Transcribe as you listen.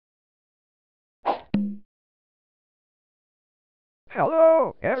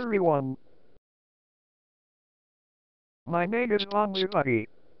Hello, everyone. My name is BonziBUDDY.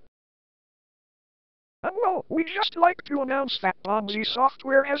 And well, we just like to announce that Bonzi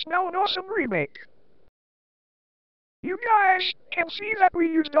software has now an awesome remake. You guys can see that we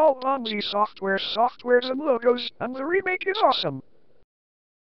used all Bonzi softwares and logos, and the remake is awesome.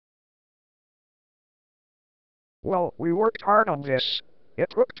 Well, we worked hard on this. It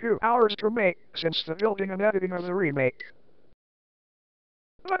took 2 hours to make, since the building and editing of the remake.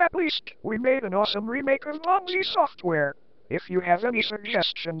 But at least, we made an awesome remake of Bonzi software. If you have any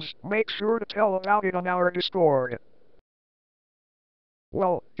suggestions, make sure to tell about it on our Discord.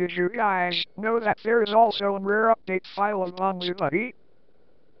 Well, did you guys know that there is also a rare update file of BonziBUDDY?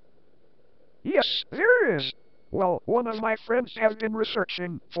 Yes, there is. Well, one of my friends have been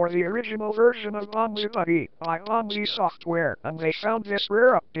researching for the original version of BonziBUDDY by Bonzi Software, and they found this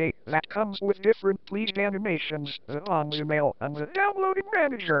rare update that comes with different pleased animations, the Bonzi mail, and the downloading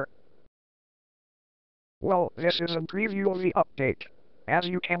manager. Well, this is a preview of the update. As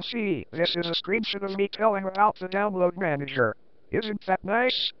you can see, this is a screenshot of me telling about the download manager. Isn't that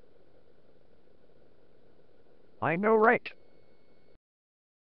nice? I know, right?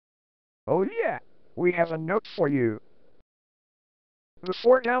 Oh yeah, we have a note for you.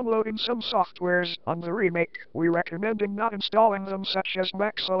 Before downloading some softwares on the remake, we recommending not installing them such as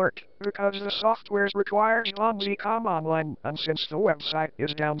Max Alert, because the softwares requires BonziCom Online, and since the website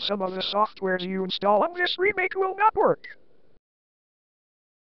is down, some of the softwares you install on this remake will not work.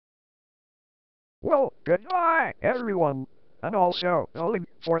 Well, goodbye, everyone. And also, the link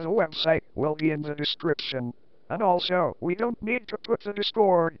for the website will be in the description. And also, we don't need to put the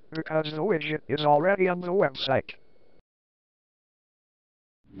Discord, because the widget is already on the website.